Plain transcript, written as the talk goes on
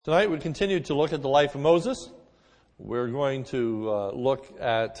Tonight we continue to look at the life of Moses. We're going to look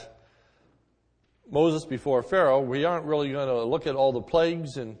at Moses before Pharaoh. We aren't really going to look at all the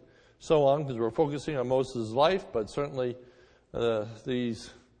plagues and so on because we're focusing on Moses' life, but certainly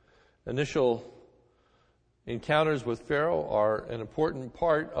these initial encounters with Pharaoh are an important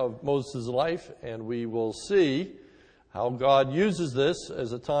part of Moses' life, and we will see how God uses this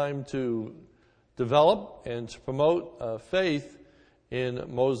as a time to develop and to promote faith in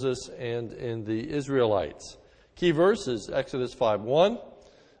Moses and in the Israelites. Key verse is Exodus 5:1.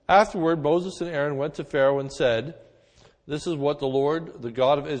 Afterward, Moses and Aaron went to Pharaoh and said, "This is what the Lord, the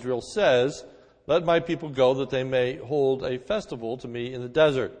God of Israel, says, let my people go that they may hold a festival to me in the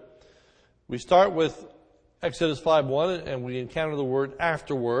desert." We start with Exodus 5:1 and we encounter the word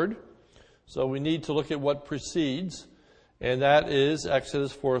afterward. So we need to look at what precedes, and that is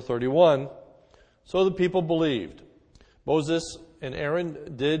Exodus 4:31. So the people believed. Moses and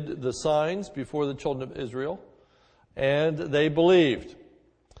Aaron did the signs before the children of Israel, and they believed.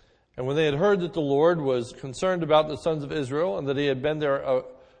 And when they had heard that the Lord was concerned about the sons of Israel and that he had been there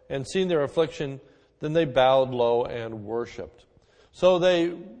and seen their affliction, then they bowed low and worshipped. So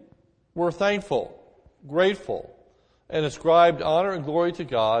they were thankful, grateful, and ascribed honor and glory to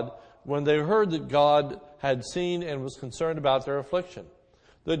God when they heard that God had seen and was concerned about their affliction,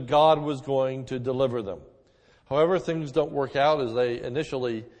 that God was going to deliver them. However, things don't work out as they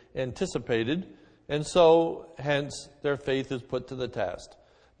initially anticipated, and so, hence, their faith is put to the test.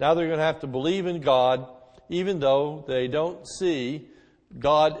 Now they're going to have to believe in God, even though they don't see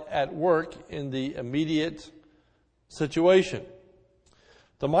God at work in the immediate situation.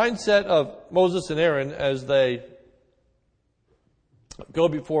 The mindset of Moses and Aaron as they go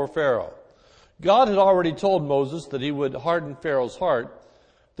before Pharaoh. God had already told Moses that he would harden Pharaoh's heart.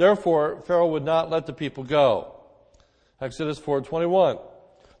 Therefore, Pharaoh would not let the people go. Exodus 4:21.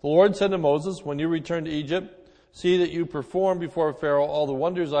 The Lord said to Moses, "When you return to Egypt, see that you perform before Pharaoh all the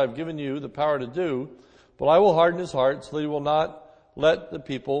wonders I have given you the power to do, but I will harden his heart so that he will not let the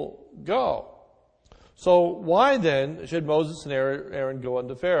people go." So why then should Moses and Aaron go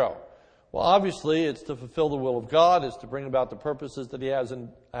unto Pharaoh? Well, obviously it's to fulfill the will of God. It's to bring about the purposes that he has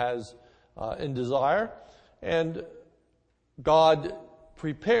in desire. And God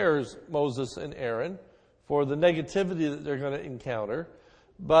prepares Moses and Aaron for the negativity that they're going to encounter.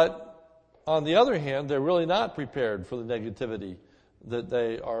 But on the other hand, they're really not prepared for the negativity that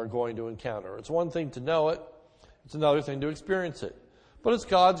they are going to encounter. It's one thing to know it. It's another thing to experience it. But it's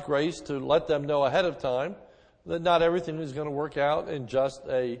God's grace to let them know ahead of time that not everything is going to work out in just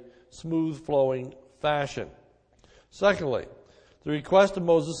a smooth flowing fashion. Secondly, the request of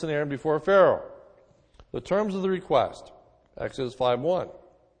Moses and Aaron before Pharaoh. The terms of the request. Exodus 5:1.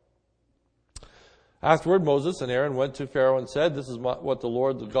 Afterward, Moses and Aaron went to Pharaoh and said, "This is what the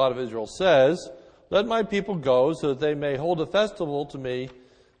Lord, the God of Israel, says. Let my people go so that they may hold a festival to me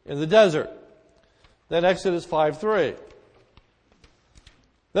in the desert." Then Exodus 5:3.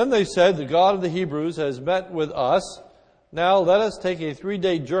 Then they said, "The God of the Hebrews has met with us. Now let us take a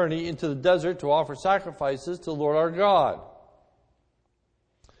 3-day journey into the desert to offer sacrifices to the Lord our God."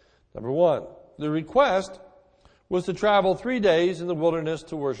 Number one, the request was to travel 3 days in the wilderness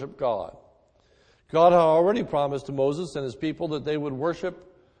to worship God. God had already promised to Moses and his people that they would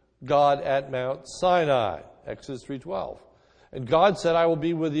worship God at Mount Sinai, Exodus 3:12. And God said, "I will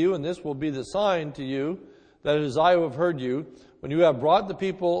be with you, and this will be the sign to you that it is I who have heard you. When you have brought the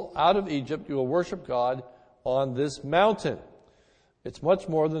people out of Egypt, you will worship God on this mountain." It's much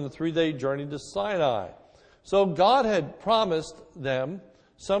more than a 3-day journey to Sinai. So God had promised them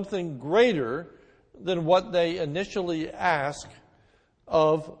something greater than what they initially asked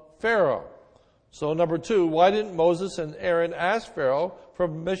of Pharaoh. So number two, why didn't Moses and Aaron ask Pharaoh for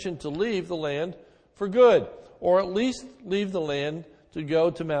permission to leave the land for good, or at least leave the land to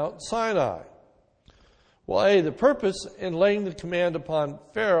go to Mount Sinai? Well, the purpose in laying the command upon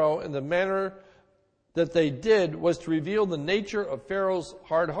Pharaoh in the manner that they did was to reveal the nature of Pharaoh's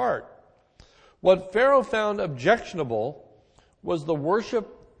hard heart. What Pharaoh found objectionable was the worship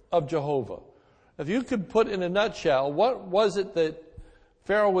of Jehovah. If you could put in a nutshell, what was it that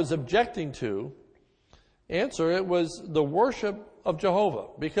Pharaoh was objecting to? Answer, it was the worship of Jehovah.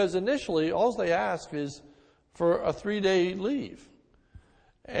 Because initially, all they ask is for a 3-day leave.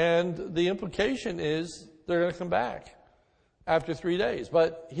 And the implication is they're going to come back after 3 days.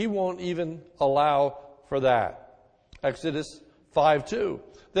 But he won't even allow for that. Exodus 5:2.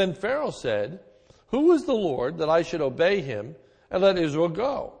 Then Pharaoh said, "Who is the Lord that I should obey him and let Israel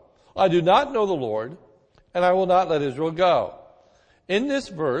go? I do not know the Lord, and I will not let Israel go." In this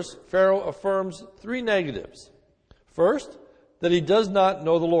verse, Pharaoh affirms 3 negatives. First, that he does not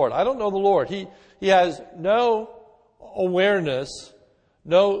know the Lord. I don't know the Lord. He has no awareness,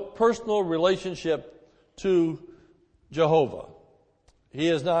 no personal relationship to Jehovah. He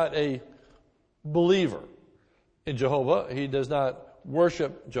is not a believer in Jehovah. He does not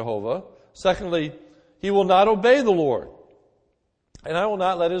worship Jehovah. Secondly, he will not obey the Lord. And I will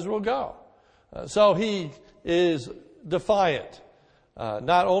not let Israel go. So he is defiant.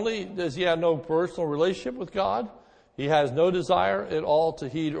 Not only does he have no personal relationship with God, he has no desire at all to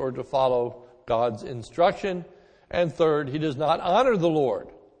heed or to follow God's instruction. And third, he does not honor the Lord.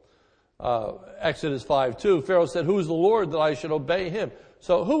 Exodus 5:2, Pharaoh said, "Who is the Lord that I should obey him?"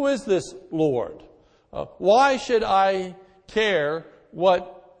 So who is this Lord? Why should I care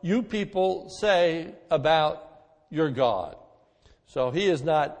what you people say about your God? So he is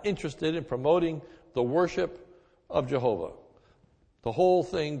not interested in promoting the worship of Jehovah. The whole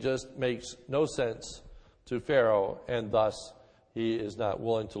thing just makes no sense to Pharaoh, and thus he is not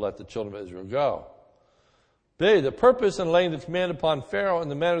willing to let the children of Israel go. B, the purpose in laying the command upon Pharaoh in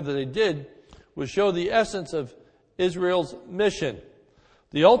the manner that they did was show the essence of Israel's mission.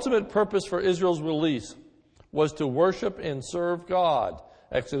 The ultimate purpose for Israel's release was to worship and serve God,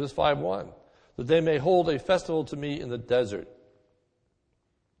 Exodus 5:1, that they may hold a festival to me in the desert.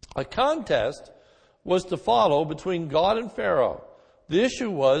 A contest was to follow between God and Pharaoh. The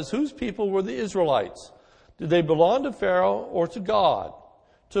issue was, whose people were the Israelites? Did they belong to Pharaoh or to God?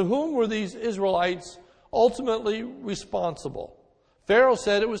 To whom were these Israelites ultimately responsible? Pharaoh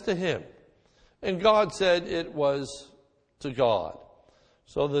said it was to him, and God said it was to God.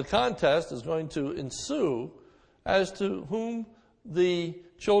 So the contest is going to ensue as to whom the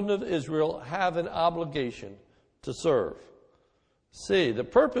children of Israel have an obligation to serve. C, the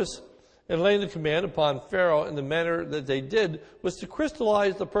purpose in laying the command upon Pharaoh in the manner that they did was to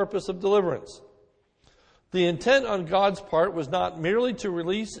crystallize the purpose of deliverance. The intent on God's part was not merely to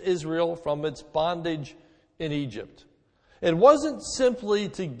release Israel from its bondage in Egypt. It wasn't simply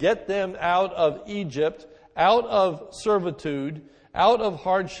to get them out of Egypt, out of servitude, out of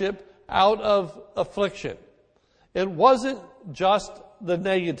hardship, out of affliction. It wasn't just the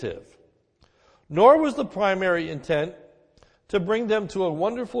negative. Nor was the primary intent to bring them to a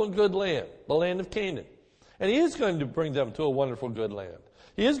wonderful and good land, the land of Canaan. And he is going to bring them to a wonderful, good land.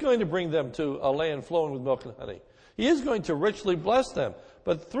 He is going to bring them to a land flowing with milk and honey. He is going to richly bless them.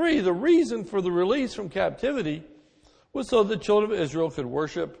 But three, the reason for the release from captivity was so the children of Israel could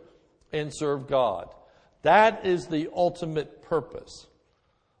worship and serve God. That is the ultimate purpose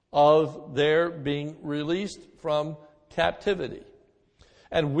of their being released from captivity.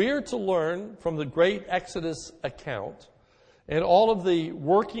 And we're to learn from the great Exodus account and all of the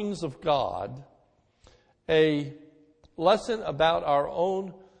workings of God a lesson about our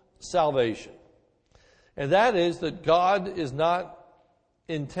own salvation. And that is that God is not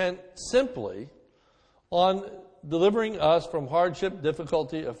intent simply on delivering us from hardship,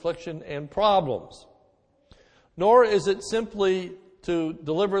 difficulty, affliction, and problems. Nor is it simply to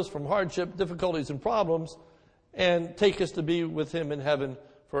deliver us from hardship, difficulties, and problems and take us to be with him in heaven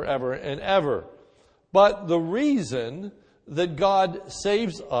forever and ever. But the reason that God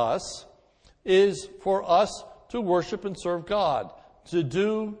saves us is for us to worship and serve God, to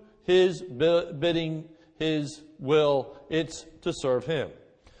do his bidding, his will. It's to serve him.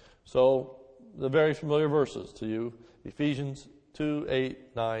 So the very familiar verses to you, Ephesians 2,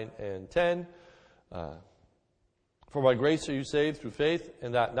 8, 9, and 10. For by grace are you saved through faith,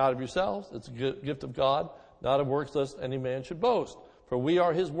 and that not of yourselves. It's a gift of God, not of works, lest any man should boast. For we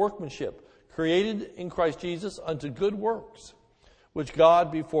are his workmanship, created in Christ Jesus unto good works, which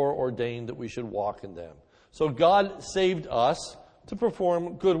God before ordained that we should walk in them. So God saved us to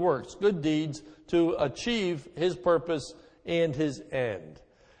perform good works, good deeds, to achieve his purpose and his end.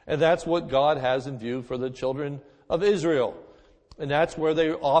 And that's what God has in view for the children of Israel. And that's where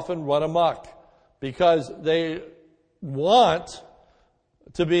they often run amok, because they want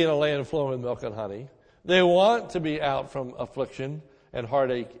to be in a land flowing with milk and honey. They want to be out from affliction and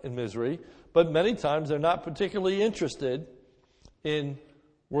heartache and misery, but many times they're not particularly interested in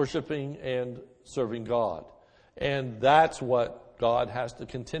worshiping and serving God. And that's what God has to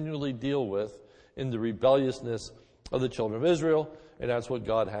continually deal with in the rebelliousness of the children of Israel, and that's what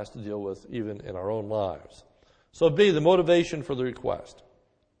God has to deal with even in our own lives. So B, the motivation for the request.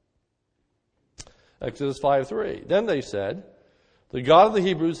 Exodus 5:3. Then they said, the God of the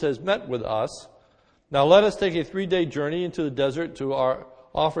Hebrews has met with us. Now let us take a 3-day journey into the desert to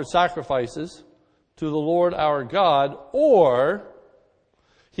offer sacrifices to the Lord our God, or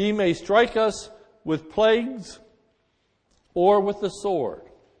he may strike us with plagues or with the sword.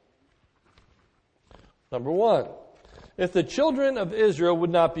 Number one, If the children of Israel would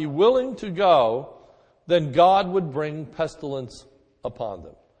not be willing to go, then God would bring pestilence upon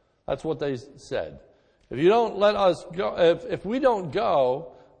them. That's what they said. If you don't let us go, if we don't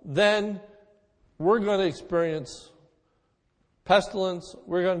go, then we're going to experience pestilence.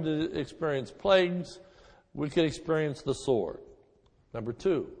 We're going to experience plagues. We could experience the sword. Number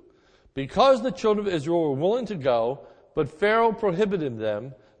 2, because the children of Israel were willing to go, but Pharaoh prohibited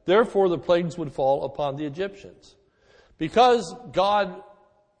them, therefore the plagues would fall upon the Egyptians. Because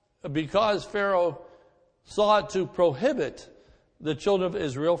Pharaoh sought to prohibit the children of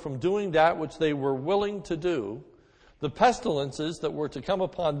Israel from doing that which they were willing to do, the pestilences that were to come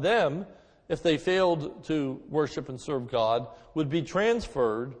upon them if they failed to worship and serve God would be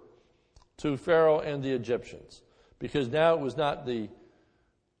transferred to Pharaoh and the Egyptians. Because now it was not the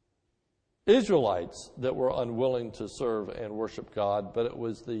Israelites that were unwilling to serve and worship God, but it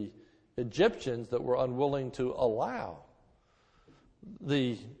was the Egyptians that were unwilling to allow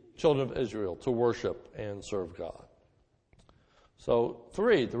the children of Israel to worship and serve God. So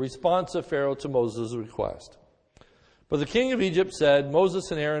 3, the response of Pharaoh to Moses' request. But the king of Egypt said, Moses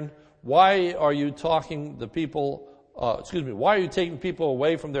and Aaron, why are you taking people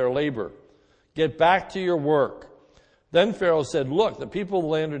away from their labor? Get back to your work. Then Pharaoh said, look, the people of the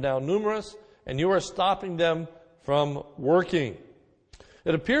land are now numerous, and you are stopping them from working.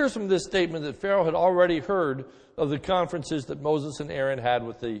 It appears from this statement that Pharaoh had already heard of the conferences that Moses and Aaron had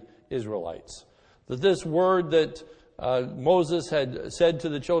with the Israelites. That this word that Moses had said to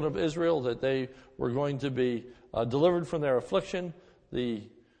the children of Israel, that they were going to be delivered from their affliction, the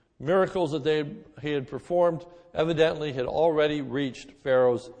miracles that he had performed evidently had already reached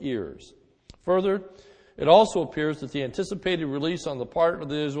Pharaoh's ears. Further, it also appears that the anticipated release on the part of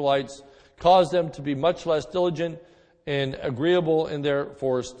the Israelites caused them to be much less diligent and agreeable in their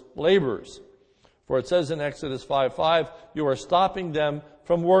forced labors. For it says in Exodus 5:5, you are stopping them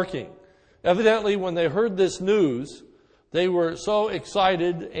from working. Evidently, when they heard this news, they were so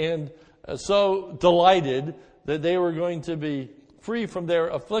excited and so delighted that they were going to be free from their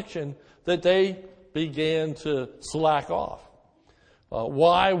affliction that they began to slack off.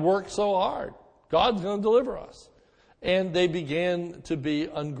 Why work so hard? God's going to deliver us. And they began to be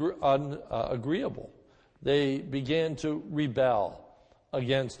agreeable. They began to rebel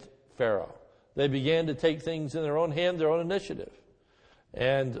against Pharaoh. They began to take things in their own hand, their own initiative.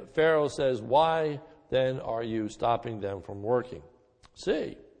 And Pharaoh says, why then are you stopping them from working?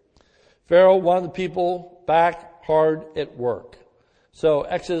 See, Pharaoh wanted the people back hard at work. So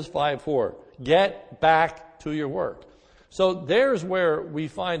Exodus 5:4, get back to your work. So there's where we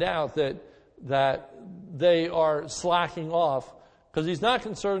find out that they are slacking off, because he's not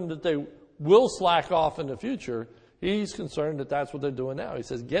concerned that they will slack off in the future. He's concerned that that's what they're doing now. He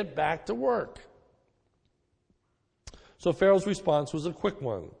says, get back to work. So Pharaoh's response was a quick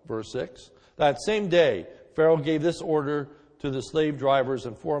one. Verse 6, that same day, Pharaoh gave this order to the slave drivers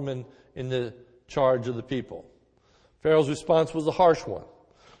and foremen in the charge of the people. Pharaoh's response was a harsh one.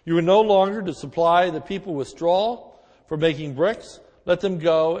 You are no longer to supply the people with straw for making bricks. Let them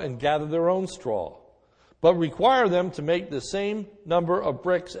go and gather their own straw. But require them to make the same number of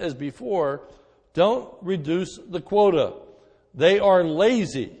bricks as before. Don't reduce the quota. They are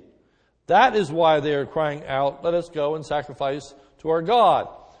lazy. That is why they are crying out, let us go and sacrifice to our God.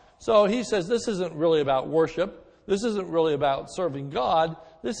 So he says this isn't really about worship. This isn't really about serving God.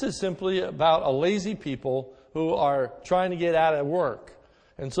 This is simply about a lazy people who are trying to get out of work.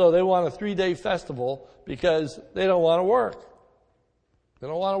 And so they want a 3-day festival because they don't want to work. They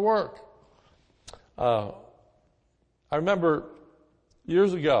don't want to work. I remember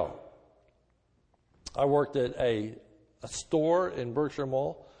years ago, I worked at a store in Berkshire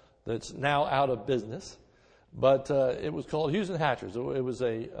Mall that's now out of business, but it was called Hughes & Hatchers. It was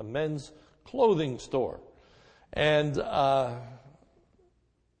a men's clothing store. And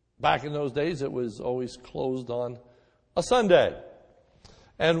back in those days, it was always closed on a Sunday.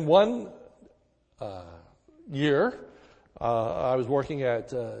 And one year, I was working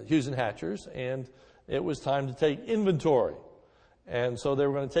at Hughes & Hatchers, and it was time to take inventory. And so they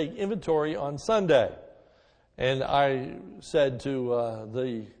were going to take inventory on Sunday. And I said to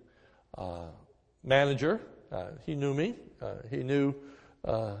the manager, he knew me, he knew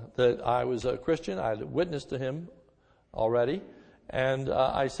that I was a Christian. I had witnessed to him already. And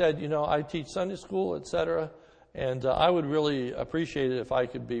I said, I teach Sunday school, etc., and I would really appreciate it if I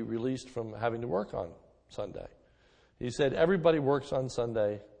could be released from having to work on Sunday. He said, everybody works on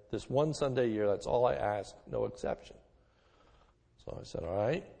Sunday, this one Sunday a year. That's all I ask, no exception. So I said, all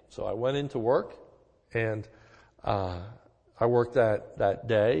right. So I went into work, and I worked that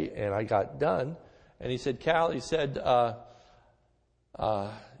day, and I got done. And he said, Cal, he said,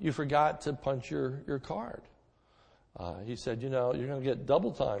 you forgot to punch your card. He said, you're going to get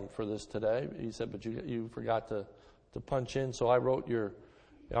double time for this today. He said, but you forgot to punch in, so I wrote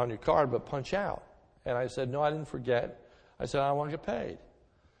on your card, but punch out. And I said, no, I didn't forget. I said, I want to get paid.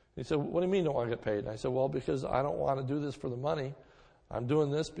 He said, what do you mean you don't want to get paid? And I said, well, because I don't want to do this for the money. I'm doing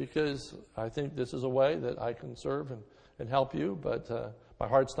this because I think this is a way that I can serve and help you, but my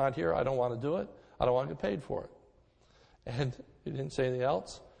heart's not here. I don't want to do it. I don't want to get paid for it. And he didn't say anything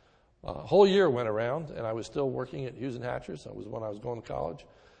else. A whole year went around, and I was still working at Hughes and Hatchers. That was when I was going to college.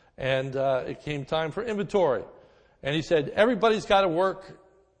 And it came time for inventory. And he said, everybody's got to work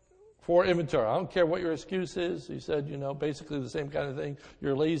for inventory. I don't care what your excuse is. He said, basically the same kind of thing.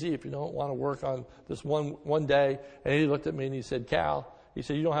 You're lazy if you don't want to work on this one day. And he looked at me and he said, Cal, he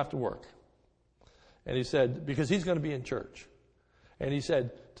said, you don't have to work. And he said, because he's going to be in church. And he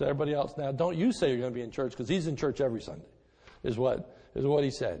said to everybody else, now don't you say you're going to be in church, because he's in church every Sunday, is what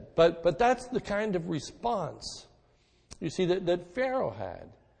he said. But that's the kind of response, you see, that Pharaoh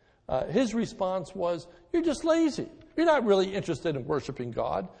had. His response was, you're just lazy. You're not really interested in worshiping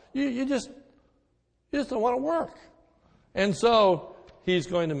God. You just don't want to work. And so he's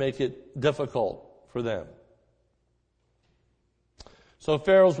going to make it difficult for them. So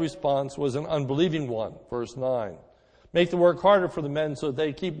Pharaoh's response was an unbelieving one. Verse 9. Make the work harder for the men so that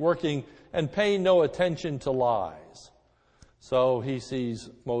they keep working and pay no attention to lies. So he sees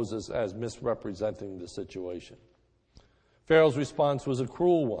Moses as misrepresenting the situation. Pharaoh's response was a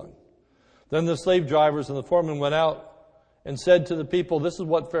cruel one. Then the slave drivers and the foremen went out and said to the people, this is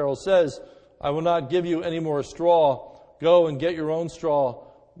what Pharaoh says, I will not give you any more straw. Go and get your own straw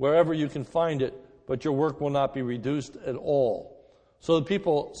wherever you can find it, but your work will not be reduced at all. So the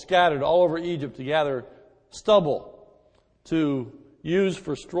people scattered all over Egypt to gather stubble to use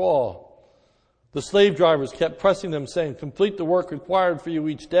for straw. The slave drivers kept pressing them, saying, complete the work required for you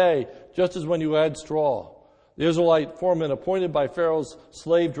each day, just as when you had straw. The Israelite foremen appointed by Pharaoh's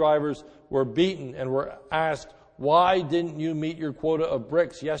slave drivers were beaten and were asked, why didn't you meet your quota of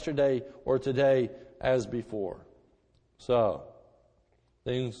bricks yesterday or today as before? So,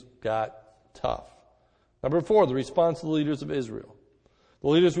 things got tough. Number 4, the response of the leaders of Israel. The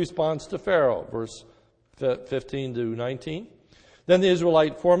leaders' response to Pharaoh, verse 15 to 19. Then the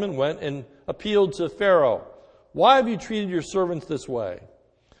Israelite foreman went and appealed to Pharaoh. Why have you treated your servants this way?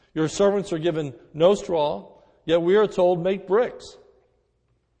 Your servants are given no straw, yet we are told, make bricks.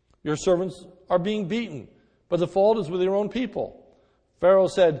 Your servants are being beaten, but the fault is with your own people. Pharaoh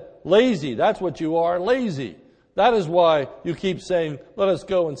said, lazy, that's what you are, lazy. That is why you keep saying, let us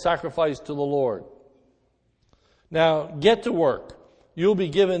go and sacrifice to the Lord. Now, get to work. You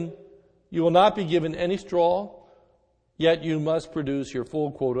will not be given any straw, yet you must produce your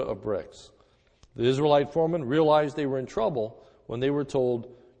full quota of bricks. The Israelite foremen realized they were in trouble when they were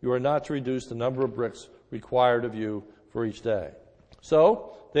told, you are not to reduce the number of bricks required of you for each day.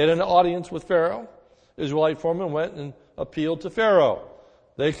 So, they had an audience with Pharaoh. The Israelite foreman went and appealed to Pharaoh.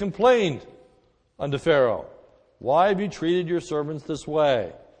 They complained unto Pharaoh, why have you treated your servants this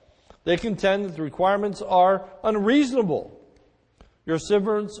way? They contend that the requirements are unreasonable. Your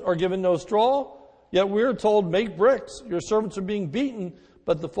servants are given no straw, yet we are told, make bricks. Your servants are being beaten,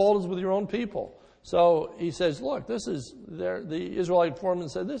 but the fault is with your own people. So he says, look, the Israelite foreman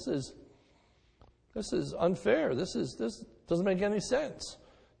said, this is unfair. This doesn't make any sense.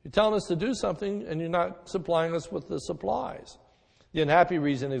 You're telling us to do something, and you're not supplying us with the supplies. The unhappy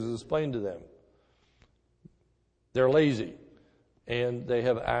reason is explained to them. They're lazy, and they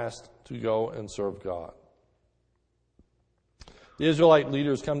have asked to go and serve God. The Israelite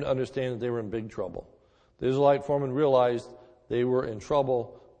leaders come to understand that they were in big trouble. The Israelite foreman realized they were in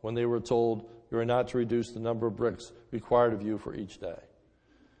trouble when they were told, you are not to reduce the number of bricks required of you for each day.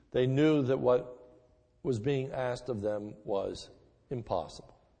 They knew that what was being asked of them was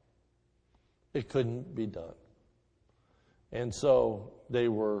impossible. It couldn't be done. And so they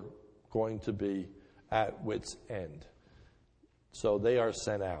were going to be at wit's end. So they are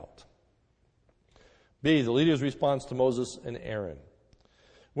sent out. B, the leader's response to Moses and Aaron.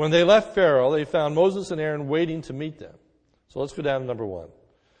 When they left Pharaoh, they found Moses and Aaron waiting to meet them. So let's go down to number 1.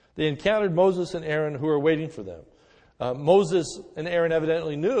 They encountered Moses and Aaron who were waiting for them. Moses and Aaron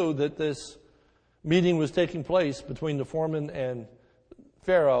evidently knew that this meeting was taking place between the foreman and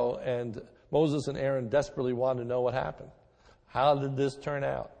Pharaoh, and Moses and Aaron desperately wanted to know what happened. How did this turn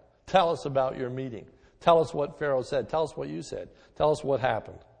out? Tell us about your meeting. Tell us what Pharaoh said. Tell us what you said. Tell us what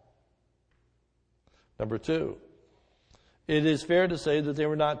happened. Number 2, it is fair to say that they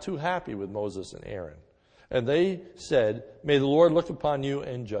were not too happy with Moses and Aaron. And they said, may the Lord look upon you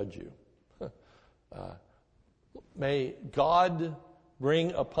and judge you. May God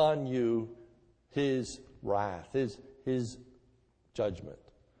bring upon you his wrath, his judgment.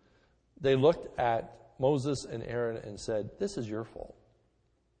 They looked at Moses and Aaron and said, this is your fault.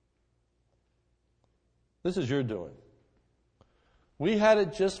 This is your doing. We had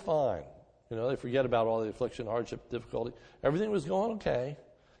it just fine. They forget about all the affliction, hardship, difficulty. Everything was going okay.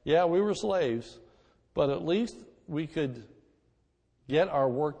 Yeah, we were slaves, but at least we could get our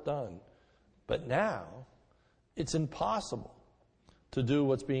work done. But now, it's impossible to do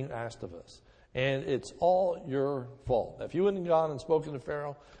what's being asked of us. And it's all your fault. If you wouldn't have gone and spoken to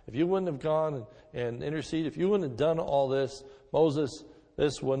Pharaoh, if you wouldn't have gone and interceded, if you wouldn't have done all this, Moses,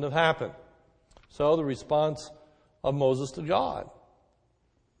 this wouldn't have happened. So the response of Moses to God.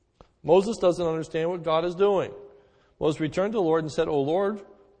 Moses doesn't understand what God is doing. Moses returned to the Lord and said, O Lord,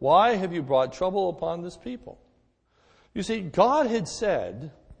 why have you brought trouble upon this people? You see, God had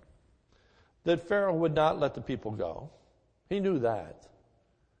said that Pharaoh would not let the people go. He knew that.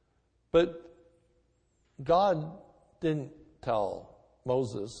 But God didn't tell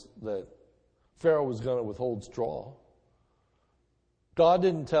Moses that Pharaoh was going to withhold straw. God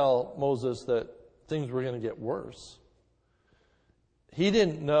didn't tell Moses that things were going to get worse. He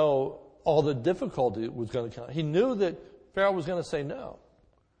didn't know all the difficulty that was going to come. He knew that Pharaoh was going to say no.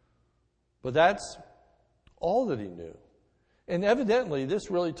 But that's all that he knew. And evidently,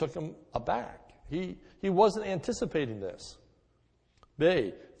 this really took him aback. He wasn't anticipating this.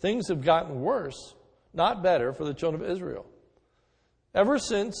 Things have gotten worse, not better, for the children of Israel. Ever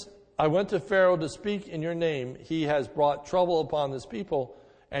since I went to Pharaoh to speak in your name, he has brought trouble upon this people,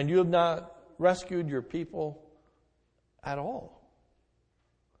 and you have not rescued your people at all.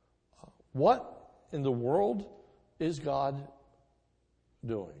 What in the world is God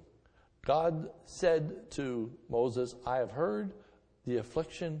doing? God said to Moses, I have heard the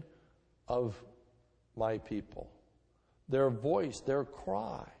affliction of my people. Their voice, their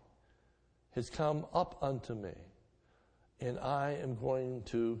cry has come up unto me, and I am going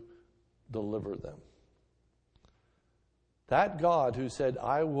to deliver them. That God who said,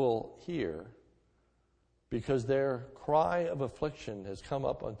 I will hear, because their cry of affliction has come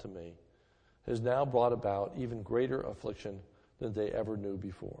up unto me, has now brought about even greater affliction than they ever knew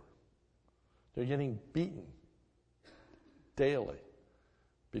before. They're getting beaten daily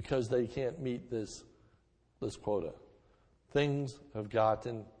because they can't meet this quota. Things have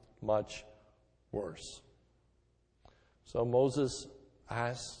gotten much worse. So Moses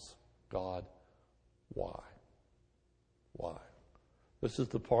asks God, why? Why? This is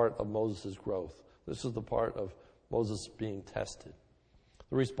the part of Moses' growth. This is the part of Moses being tested.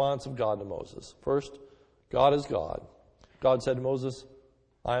 The response of God to Moses. First, God is God. God said to Moses,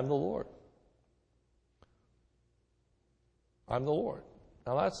 I am the Lord. I'm the Lord.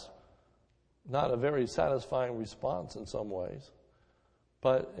 Now that's not a very satisfying response in some ways.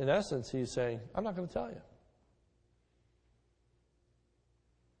 But in essence, he's saying, I'm not going to tell you.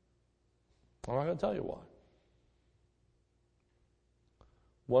 I'm not going to tell you why.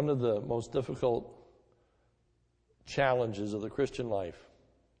 One of the most difficult challenges of the Christian life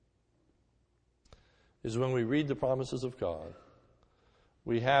is when we read the promises of God,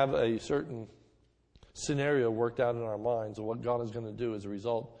 we have a certain scenario worked out in our minds of what God is going to do as a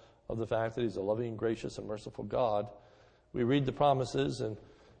result of the fact that he's a loving, gracious, and merciful God. We read the promises and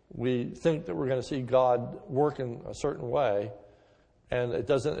we think that we're going to see God work in a certain way, and it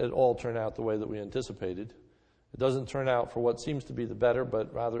doesn't at all turn out the way that we anticipated. It doesn't turn out for what seems to be the better,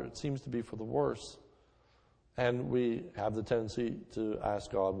 but rather it seems to be for the worse. And we have the tendency to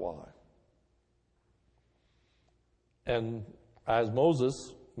ask God why. And as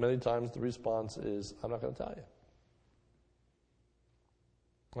Moses, many times the response is, I'm not going to tell you.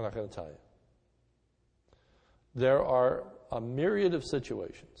 I'm not going to tell you. There are a myriad of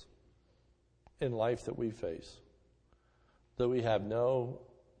situations in life that we face that we have no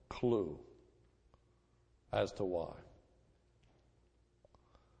clue as to why.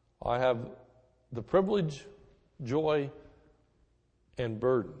 I have the privilege, joy, and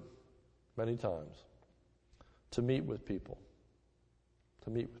burden many times to meet with people.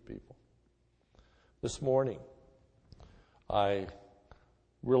 This morning, I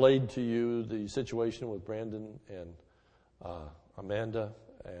relayed to you the situation with Brandon and Amanda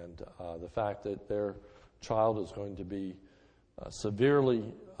and the fact that their child is going to be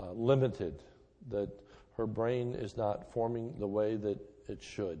severely limited, that her brain is not forming the way that it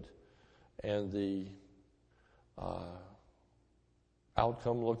should, and the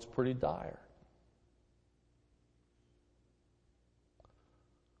outcome looks pretty dire.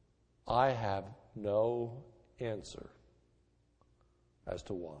 I have no answer as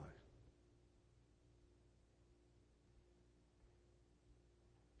to why.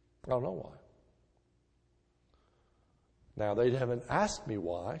 don't know why. Now, they haven't asked me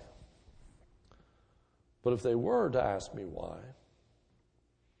why, but if they were to ask me why,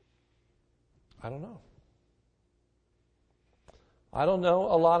 I don't know. I don't know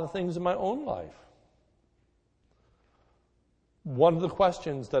a lot of things in my own life. One of the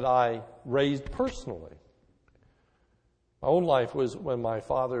questions that I raised personally, my own life, was when my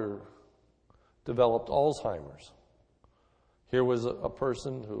father developed Alzheimer's. Here was a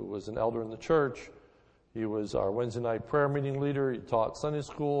person who was an elder in the church. He was our Wednesday night prayer meeting leader. He taught Sunday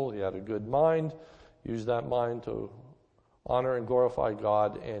school. He had a good mind, used that mind to honor and glorify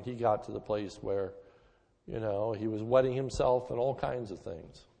God, and he got to the place where, he was wetting himself and all kinds of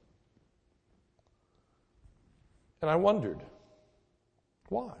things. And I wondered,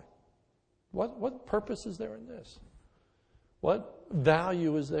 why? What purpose is there in this? What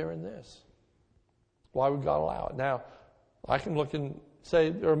value is there in this? Why would God allow it? Now, I can look and say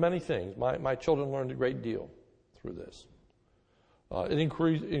there are many things. My children learned a great deal through this. It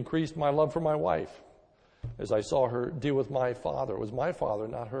increased my love for my wife as I saw her deal with my father. It was my father,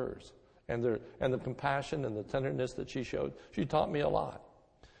 not hers. And the compassion and the tenderness that she showed. She taught me a lot.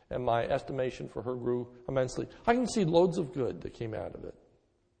 And my estimation for her grew immensely. I can see loads of good that came out of it.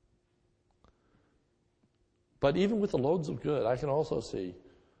 But even with the loads of good, I can also see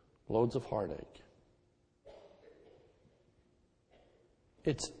loads of heartache.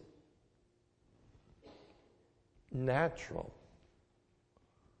 It's natural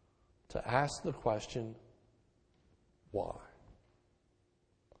to ask the question, why?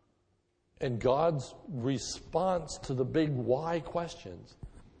 And God's response to the big why questions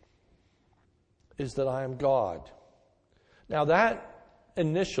is that I am God. Now that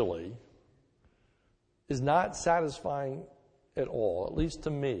initially is not satisfying at all. At least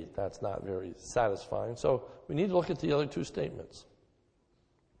to me, that's not very satisfying. So we need to look at the other two statements.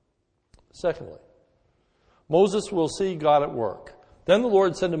 Secondly, Moses will see God at work. Then the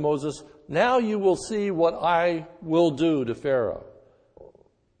Lord said to Moses, now you will see what I will do to Pharaoh.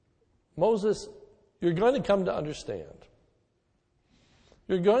 Moses, you're going to come to understand.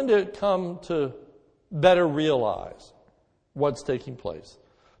 You're going to come to better realize what's taking place.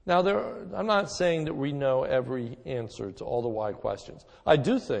 Now, I'm not saying that we know every answer to all the why questions. I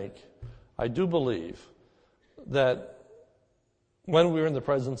do believe that when we're in the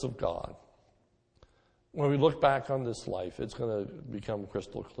presence of God, when we look back on this life, it's going to become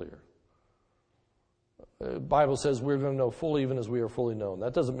crystal clear. The Bible says we're going to know fully even as we are fully known.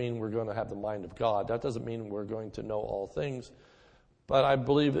 That doesn't mean we're going to have the mind of God. That doesn't mean we're going to know all things. But I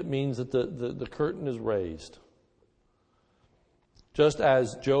believe it means that the curtain is raised. Just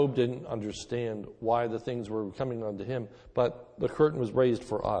as Job didn't understand why the things were coming onto him, but the curtain was raised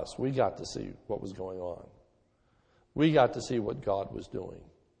for us. We got to see what was going on. We got to see what God was doing.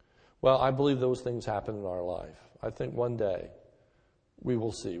 Well, I believe those things happen in our life. I think one day we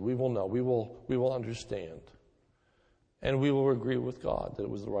will see, we will know, we will understand. And we will agree with God that it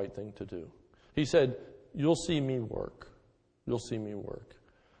was the right thing to do. He said, you'll see me work. You'll see me work.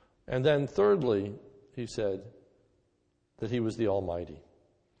 And then thirdly, he said that he was the Almighty.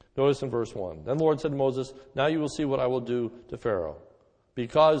 Notice in verse 1. Then the Lord said to Moses, now you will see what I will do to Pharaoh.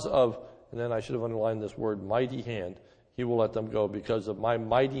 Because of, and then I should have underlined this word, mighty hand, he will let them go. Because of my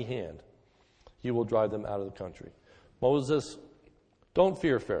mighty hand, he will drive them out of the country. Moses, don't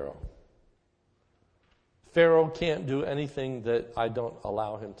fear Pharaoh. Pharaoh can't do anything that I don't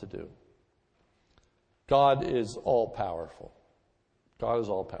allow him to do. God is all powerful. God is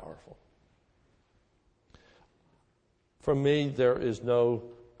all powerful. For me, there is no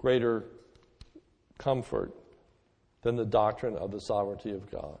greater comfort than the doctrine of the sovereignty of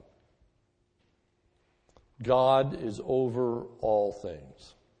God. God is over all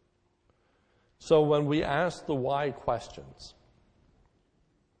things. So when we ask the why questions,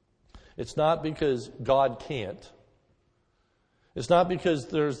 it's not because God can't. It's not because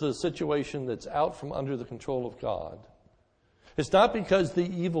there's the situation that's out from under the control of God. It's not because the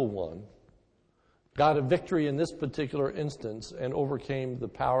evil one got a victory in this particular instance and overcame the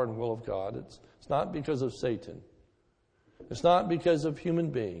power and will of God. It's not because of Satan. It's not because of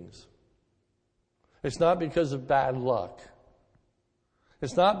human beings. It's not because of bad luck.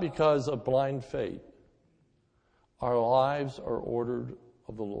 It's not because of blind fate. Our lives are ordered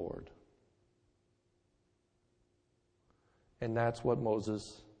of the Lord. And that's what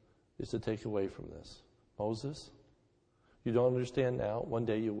Moses is to take away from this. Moses, you don't understand now. One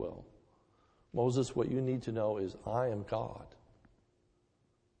day you will. Moses, what you need to know is I am God.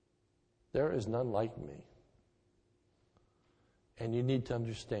 There is none like me. And you need to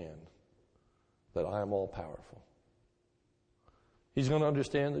understand that I am all powerful. He's going to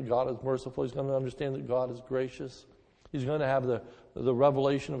understand that God is merciful. He's going to understand that God is gracious. He's going to have the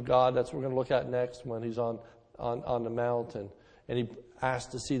revelation of God. That's what we're going to look at next when he's on the mount and he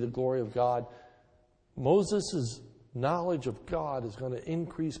asked to see the glory of God. Moses' knowledge of God is going to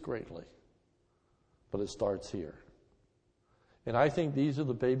increase greatly. But it starts here. And I think these are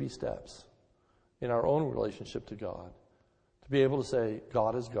the baby steps in our own relationship to God. To be able to say,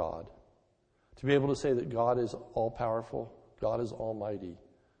 God is God. To be able to say that God is all-powerful, God is almighty.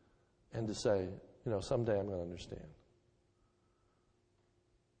 And to say, someday I'm going to understand.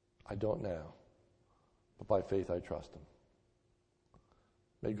 I don't now, but by faith I trust him.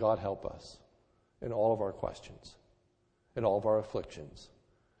 May God help us in all of our questions, in all of our afflictions,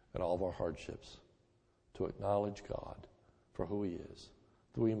 in all of our hardships, to acknowledge God for who he is,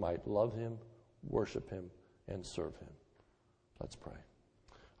 that we might love him, worship him, and serve him. Let's pray.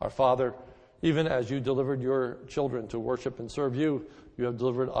 Our Father, even as you delivered your children to worship and serve you, you have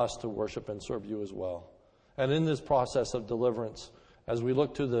delivered us to worship and serve you as well. And in this process of deliverance, as we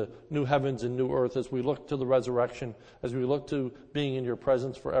look to the new heavens and new earth, as we look to the resurrection, as we look to being in your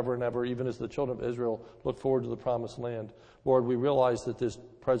presence forever and ever, even as the children of Israel look forward to the promised land, Lord, we realize that this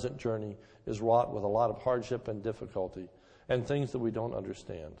present journey is wrought with a lot of hardship and difficulty and things that we don't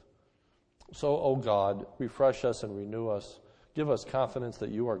understand. So, O God, refresh us and renew us. Give us confidence that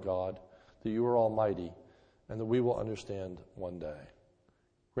you are God, that you are almighty, and that we will understand one day.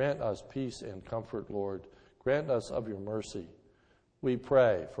 Grant us peace and comfort, Lord. Grant us of your mercy. We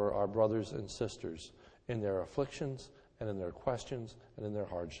pray for our brothers and sisters in their afflictions and in their questions and in their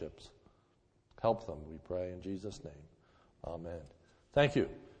hardships. Help them, we pray, in Jesus' name. Amen. Thank you,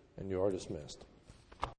 and you are dismissed.